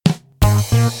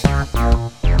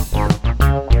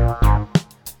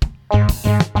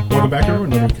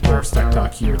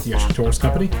here at the Eshel Tours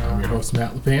Company. I'm your host,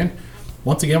 Matt LePan.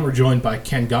 Once again, we're joined by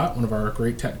Ken Gott, one of our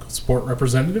great technical support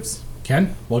representatives.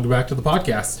 Ken, welcome back to the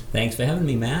podcast. Thanks for having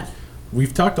me, Matt.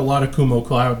 We've talked a lot of Kumo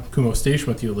Cloud, Kumo Station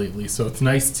with you lately, so it's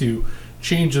nice to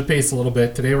change the pace a little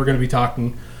bit. Today we're going to be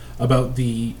talking about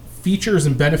the features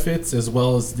and benefits as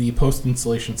well as the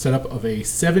post-installation setup of a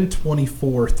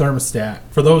 724 thermostat.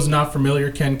 For those not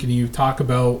familiar, Ken, can you talk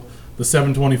about the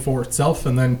 724 itself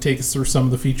and then take us through some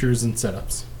of the features and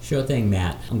setups? Sure thing,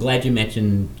 Matt. I'm glad you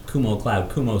mentioned Kumo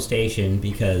Cloud, Kumo Station,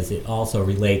 because it also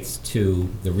relates to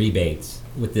the rebates.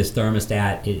 With this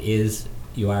thermostat,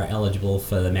 you are eligible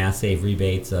for the Mass Save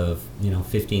rebates of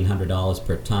 $1,500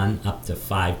 per ton up to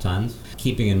 5 tons.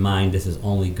 Keeping in mind this is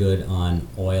only good on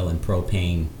oil and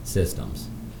propane systems.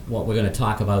 What we're going to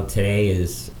talk about today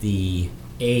is the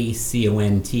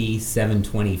ACONT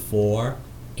 724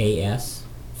 AS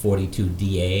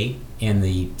 42DA and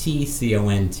the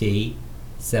TCONT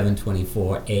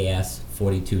 724 AS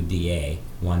 42DA.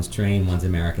 One's Trane, one's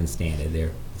American Standard.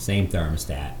 They're the same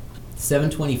thermostat.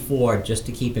 724, just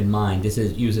to keep in mind,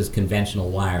 uses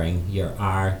conventional wiring, your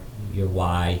R, your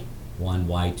Y, 1,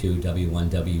 Y2, W1,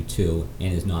 W2,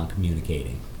 and is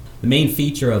non-communicating. The main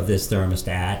feature of this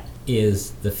thermostat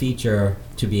is the feature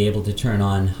to be able to turn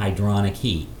on hydronic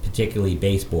heat, particularly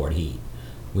baseboard heat,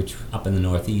 which up in the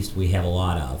Northeast we have a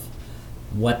lot of.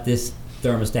 What this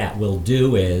thermostat will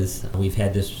do is, we've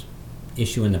had this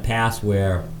issue in the past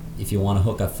where if you want to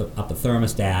hook up a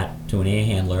thermostat to an air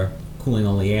handler, cooling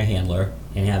only air handler,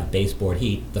 and have baseboard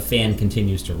heat, the fan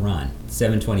continues to run.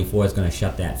 724 is going to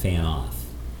shut that fan off.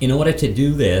 In order to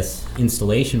do this,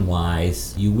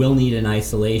 installation-wise, you will need an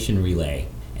isolation relay,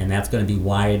 and that's going to be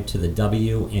wired to the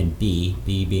W and B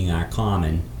being our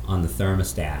common, on the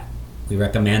thermostat. We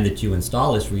recommend that you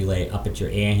install this relay up at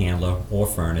your air handler or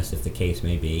furnace, if the case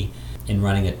may be, and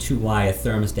running a 2-wire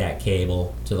thermostat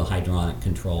cable to the hydronic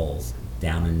controls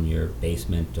down in your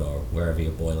basement or wherever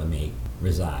your boiler may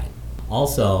reside.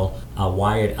 Also, a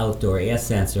wired outdoor air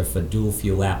sensor for dual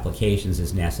fuel applications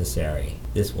is necessary.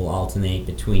 This will alternate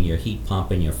between your heat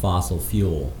pump and your fossil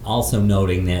fuel. Also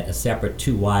noting that a separate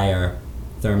 2-wire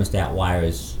thermostat wire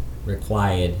is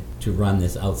required to run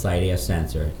this outside air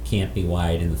sensor. It can't be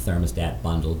wired in the thermostat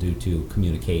bundle due to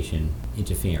communication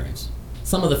interference.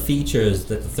 Some of the features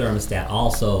that the thermostat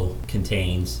also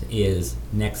contains is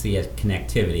Nexia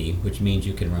connectivity, which means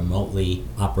you can remotely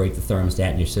operate the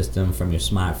thermostat in your system from your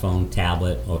smartphone,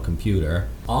 tablet, or computer.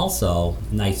 Also,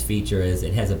 a nice feature is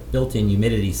it has a built-in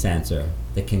humidity sensor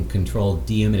that can control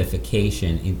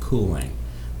dehumidification in cooling.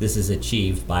 This is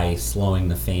achieved by slowing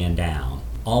the fan down.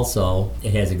 Also,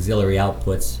 it has auxiliary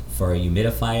outputs for a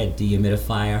humidifier,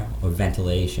 dehumidifier, or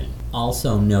ventilation.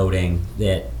 Also noting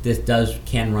that this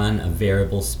can run a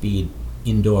variable speed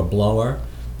indoor blower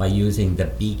by using the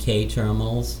BK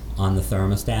terminals on the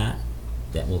thermostat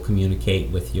that will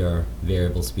communicate with your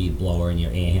variable speed blower in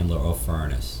your air handler or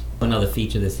furnace. Another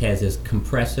feature this has is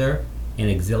compressor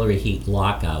and auxiliary heat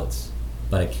lockouts,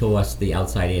 but of course the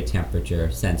outside air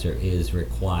temperature sensor is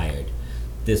required.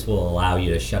 This will allow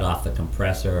you to shut off the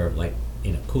compressor, like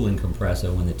in a cooling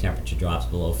compressor, when the temperature drops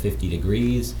below 50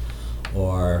 degrees,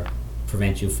 or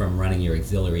prevent you from running your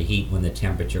auxiliary heat when the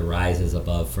temperature rises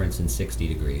above, for instance, 60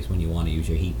 degrees when you want to use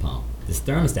your heat pump. This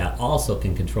thermostat also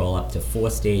can control up to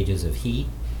 4 stages of heat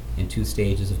and 2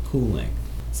 stages of cooling.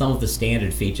 Some of the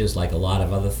standard features, like a lot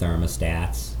of other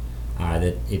thermostats, are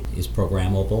that it is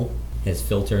programmable, has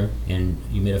filter and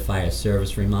humidifier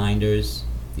service reminders,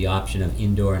 the option of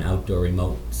indoor and outdoor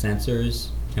remote sensors,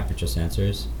 temperature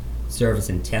sensors, service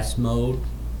and test mode.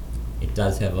 It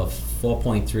does have a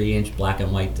 4.3-inch black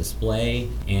and white display,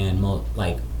 and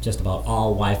like just about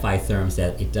all Wi-Fi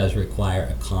thermostats, it does require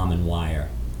a common wire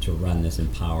to run this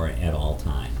and power it at all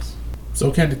times. So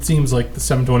Ken, it seems like the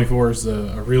 724 is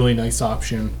a really nice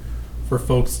option for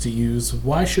folks to use.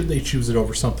 Why should they choose it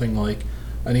over something like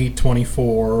an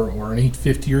 824 or an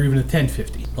 850 or even a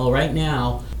 1050? Well, right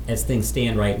now, as things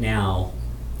stand right now,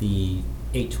 the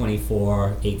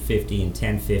 824, 850, and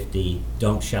 1050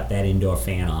 don't shut that indoor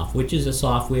fan off, which is a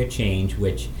software change,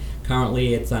 which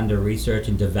currently it's under research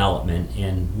and development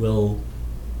and will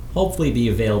hopefully be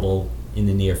available in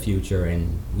the near future,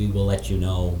 and we will let you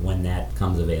know when that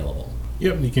comes available.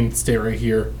 Yep, you can stay right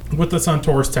here with us on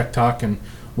Tours Tech Talk, and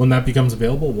when that becomes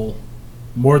available, we'll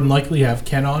more than likely have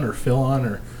Ken on or Phil on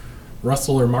or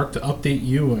Russell or Mark to update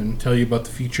you and tell you about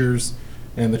the features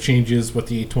and the changes with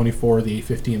the 824, the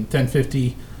 850, and the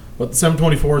 1050. But the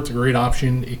 724, it's a great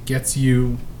option. It gets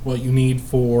you what you need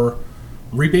for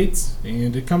rebates,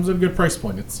 and it comes at a good price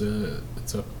point. It's a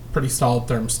pretty solid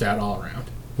thermostat all around.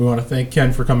 We want to thank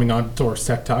Ken for coming on to Tours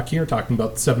Tech Talk here, talking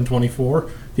about the 724.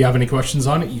 If you have any questions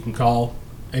on it, you can call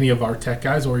any of our tech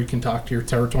guys, or you can talk to your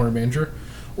territory manager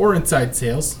or inside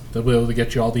sales. They'll be able to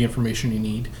get you all the information you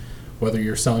need. Whether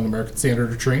you're selling American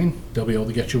Standard or Trane, they'll be able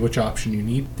to get you which option you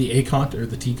need, the A-Cont or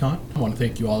the T-Cont. I want to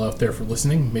thank you all out there for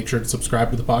listening. Make sure to subscribe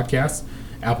to the podcast,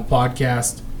 Apple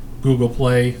Podcast, Google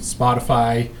Play,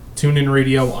 Spotify, TuneIn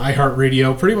Radio,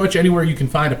 iHeartRadio. Pretty much anywhere you can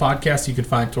find a podcast, you can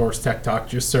find Taurus Tech Talk.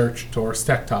 Just search Taurus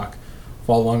Tech Talk.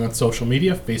 Follow along on social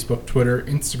media, Facebook, Twitter,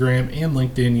 Instagram, and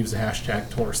LinkedIn. Use the hashtag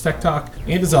Taurus Tech Talk.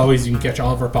 And as always, you can catch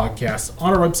all of our podcasts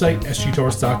on our website,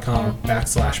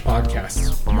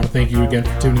 sgtaurus.com/podcasts. I want to thank you again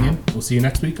for tuning in. We'll see you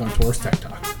next week on Taurus Tech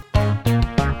Talk.